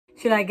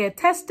Should I get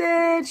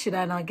tested? Should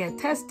I not get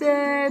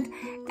tested?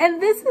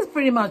 And this is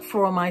pretty much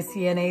for my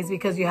CNAs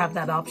because you have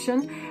that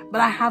option.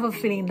 But I have a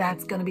feeling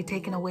that's going to be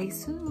taken away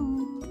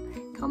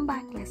soon. Come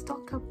back, let's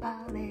talk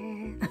about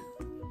it.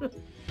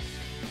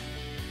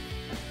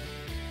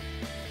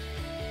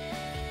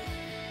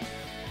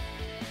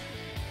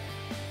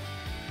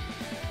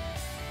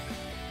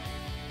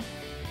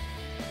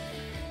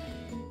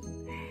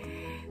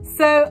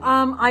 So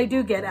I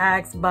do get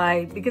asked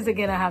because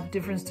again, I have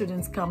different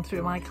students come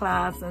through my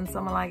class and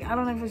some are like, I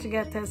don't know if I should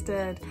get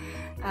tested.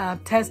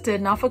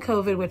 Tested, not for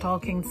COVID, we're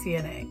talking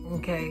CNA,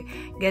 okay?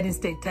 Getting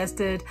state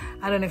tested.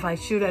 I don't know if I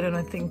should, I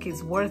don't think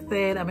it's worth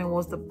it. I mean,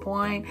 what's the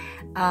point?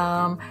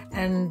 So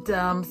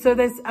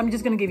I'm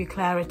just gonna give you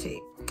clarity.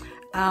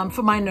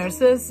 For my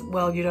nurses,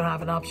 well, you don't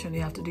have an option,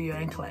 you have to do your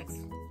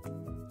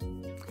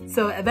NCLEX.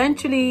 So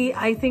eventually,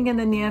 I think in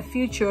the near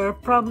future,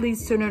 probably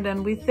sooner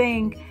than we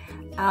think,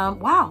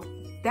 wow,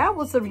 that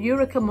was a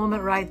eureka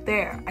moment right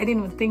there. I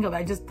didn't even think of it.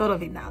 I just thought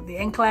of it now. The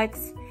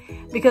NCLEX,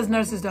 because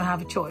nurses don't have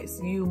a choice.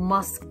 You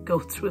must go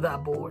through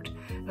that board.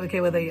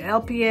 Okay, whether you're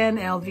LPN,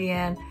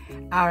 LVN,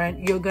 RN,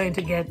 you're going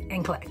to get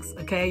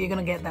NCLEX. Okay, you're going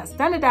to get that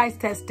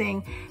standardized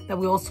testing that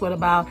we all sweat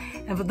about.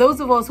 And for those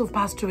of us who've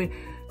passed through it,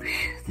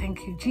 whew,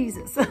 thank you,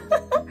 Jesus.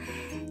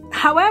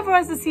 However,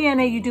 as a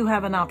CNA, you do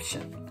have an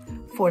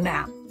option for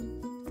now.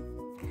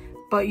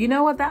 But you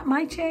know what? That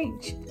might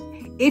change.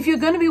 If you're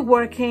going to be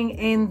working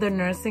in the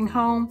nursing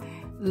home,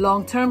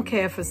 long-term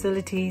care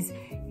facilities,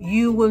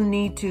 you will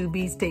need to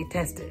be state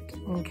tested,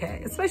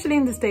 okay? Especially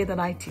in the state that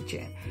I teach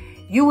in.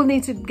 You will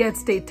need to get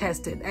state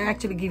tested. I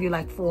actually give you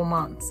like 4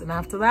 months. And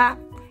after that,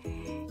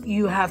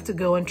 you have to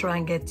go and try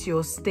and get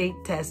your state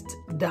test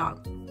done.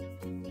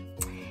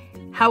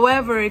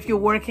 However, if you're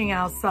working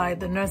outside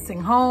the nursing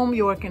home,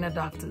 you're working in a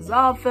doctor's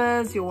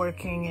office, you're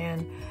working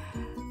in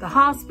the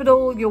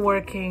hospital, you're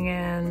working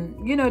in,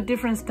 you know,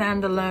 different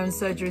standalone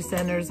surgery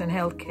centers and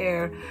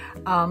healthcare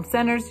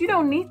centers, you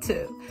don't need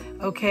to,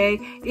 okay?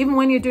 Even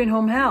when you're doing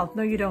home health,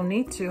 no, you don't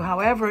need to.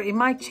 However, it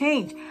might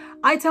change.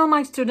 I tell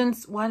my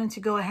students, why don't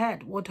you go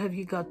ahead? What have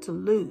you got to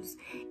lose?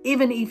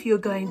 Even if you're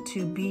going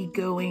to be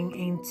going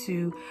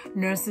into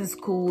nursing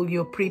school,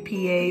 your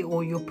pre-PA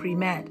or your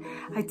pre-med,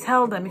 I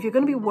tell them, if you're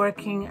going to be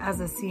working as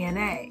a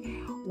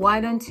CNA, why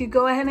don't you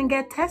go ahead and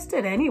get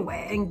tested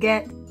anyway and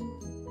get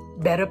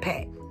better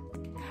pay?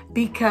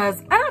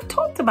 Because, and I've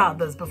talked about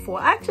this before,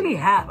 I actually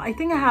have. I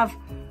think I have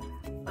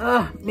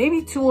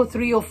maybe 2 or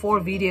 3 or 4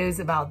 videos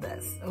about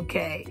this,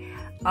 okay?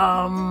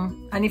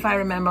 And if I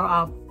remember,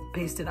 I'll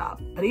paste it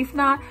up. But if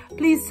not,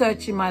 please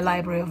search in my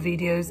library of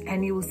videos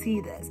and you will see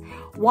this.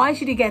 Why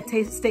should you get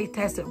state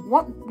tested?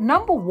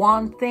 Number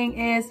one thing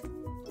is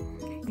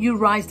you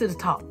rise to the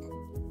top.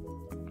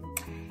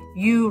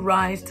 You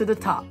rise to the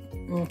top,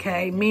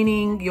 okay?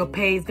 Meaning your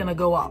pay is gonna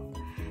go up.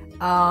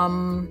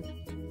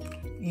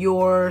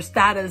 Your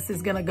status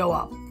is gonna go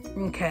up,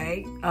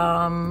 okay?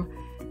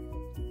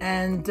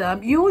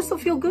 You also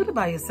feel good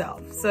about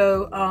yourself.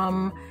 So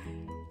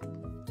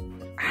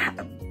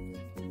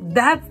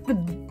that's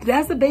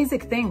the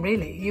basic thing,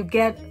 really. You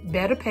get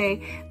better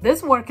pay.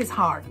 This work is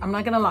hard. I'm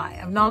not gonna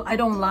lie. I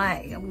don't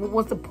lie.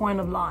 What's the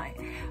point of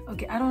lying?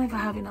 Okay, I don't know if I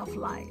have enough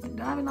light.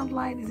 Do I have enough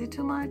light? Is it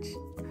too much?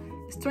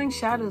 It's throwing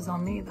shadows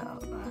on me though.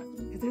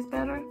 Is this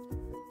better?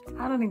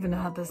 I don't even know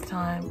at this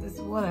time. It's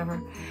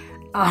whatever.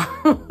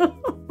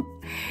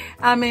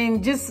 I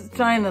mean, just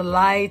trying to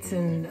light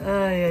and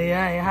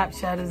yeah, you have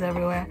shadows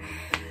everywhere.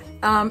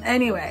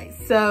 Anyway,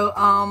 so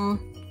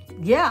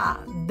yeah,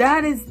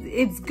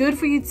 it's good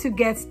for you to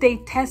get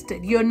state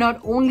tested. You're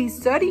not only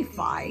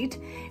certified,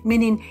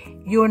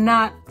 meaning you're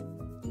not,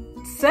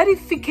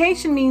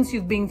 certification means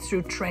you've been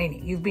through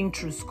training, you've been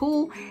through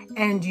school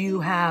and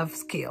you have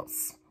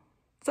skills.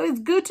 So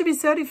it's good to be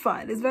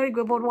certified. It's very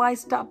good, but why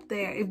stop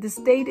there? If the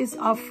state is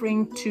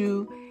offering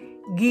to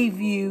give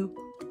you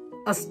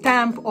a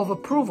stamp of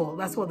approval,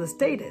 that's what the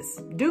state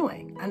is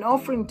doing and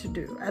offering to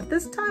do. At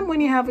this time when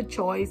you have a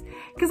choice,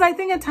 because I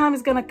think a time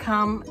is going to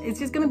come, it's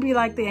just going to be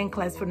like the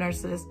NCLEX for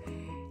nurses.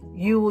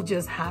 You will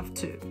just have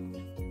to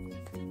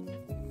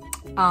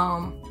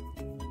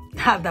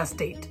have that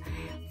state.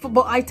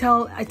 But I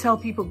tell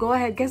people, go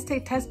ahead, get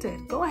state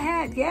tested. Go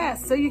ahead,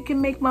 yes, so you can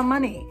make more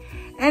money.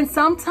 And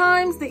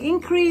sometimes the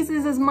increase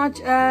is as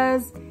much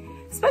as,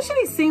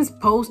 especially since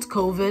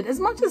post-COVID, as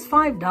much as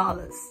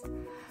 $5.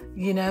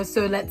 You know,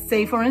 so let's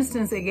say, for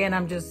instance, again,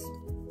 I'm just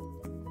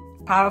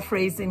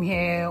paraphrasing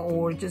here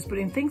or just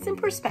putting things in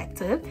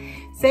perspective.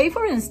 Say,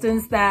 for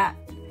instance, that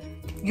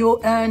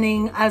you're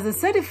earning as a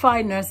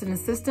certified nursing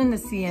assistant, a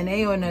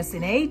CNA or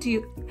nursing aide,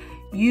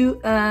 you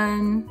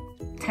earn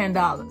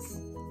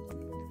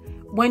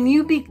 $10. When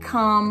you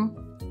become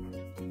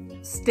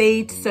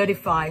state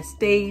certified,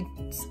 state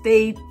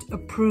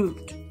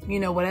approved, you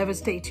know, whatever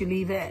state you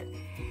live in,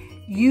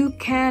 you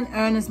can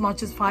earn as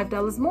much as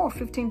 $5 more,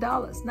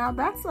 $15. Now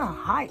that's a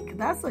hike,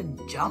 that's a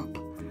jump.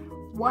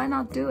 why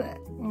not do it?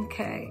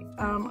 Okay.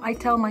 I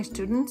tell my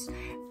students,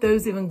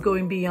 those even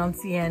going beyond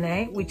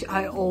CNA, which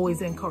I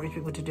always encourage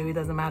people to do. It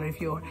doesn't matter if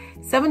you're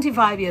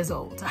 75 years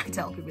old. I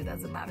tell people it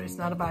doesn't matter. It's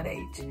not about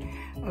age.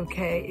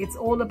 Okay. It's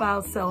all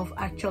about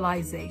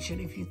self-actualization.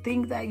 If you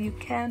think that you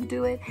can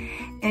do it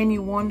and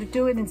you want to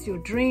do it, it's your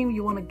dream,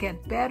 you want to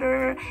get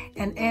better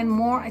and earn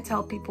more. I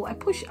tell people, I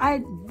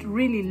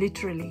really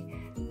literally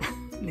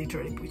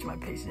push my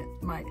patient,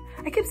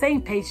 I keep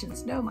saying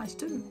patients, no, my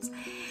students.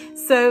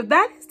 So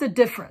that is the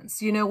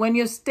difference. You know, when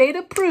you're state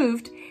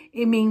approved,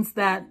 it means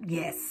that,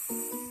 yes,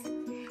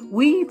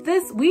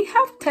 we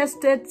have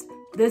tested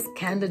this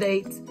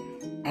candidate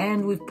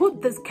and we've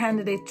put this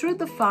candidate through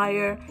the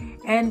fire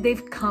and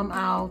they've come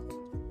out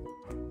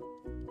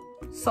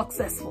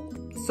successful.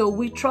 So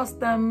we trust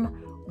them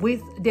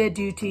with their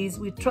duties.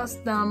 We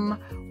trust them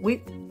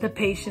with the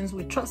patients.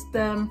 We trust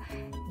them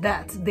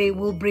that they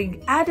will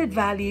bring added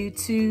value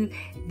to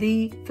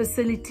the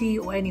facility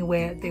or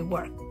anywhere they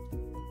work.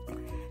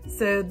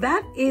 So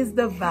that is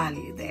the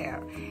value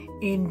there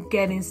in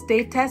getting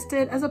state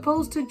tested as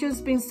opposed to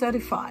just being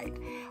certified.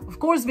 Of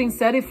course, being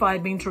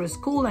certified, being through a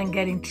school and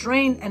getting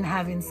trained and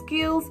having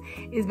skills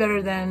is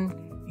better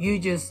than you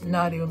just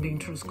not even being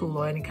through school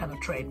or any kind of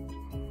training.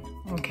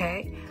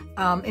 Okay,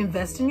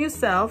 invest in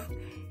yourself.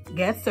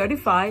 Get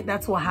certified.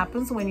 That's what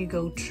happens when you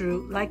go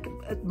through like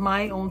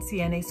my own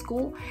CNA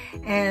school.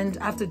 And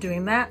after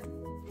doing that,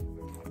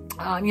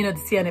 you know,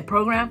 the CNA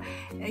program,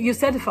 you're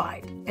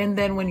certified. And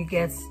then when you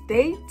get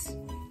state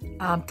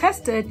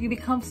tested, you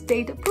become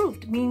state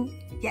approved. I mean,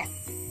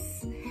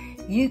 yes,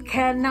 you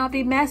cannot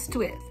be messed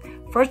with.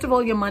 First of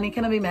all, your money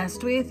cannot be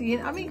messed with.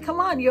 I mean,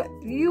 come on,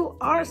 you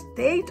are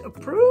state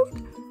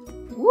approved.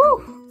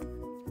 Woo!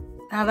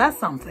 Now that's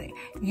something.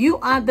 You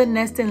are the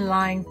next in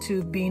line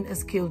to being a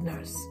skilled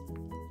nurse.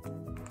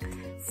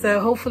 So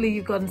hopefully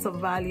you've gotten some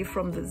value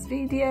from this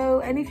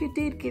video. And if you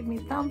did, give me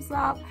a thumbs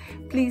up.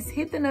 Please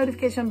hit the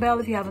notification bell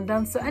if you haven't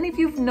done so. And if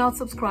you've not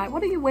subscribed,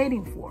 what are you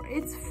waiting for?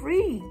 It's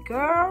free,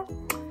 girl.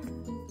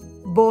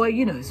 Boy,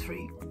 you know it's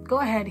free. Go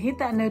ahead, hit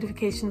that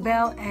notification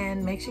bell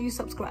and make sure you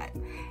subscribe.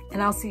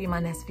 And I'll see you in my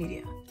next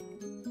video.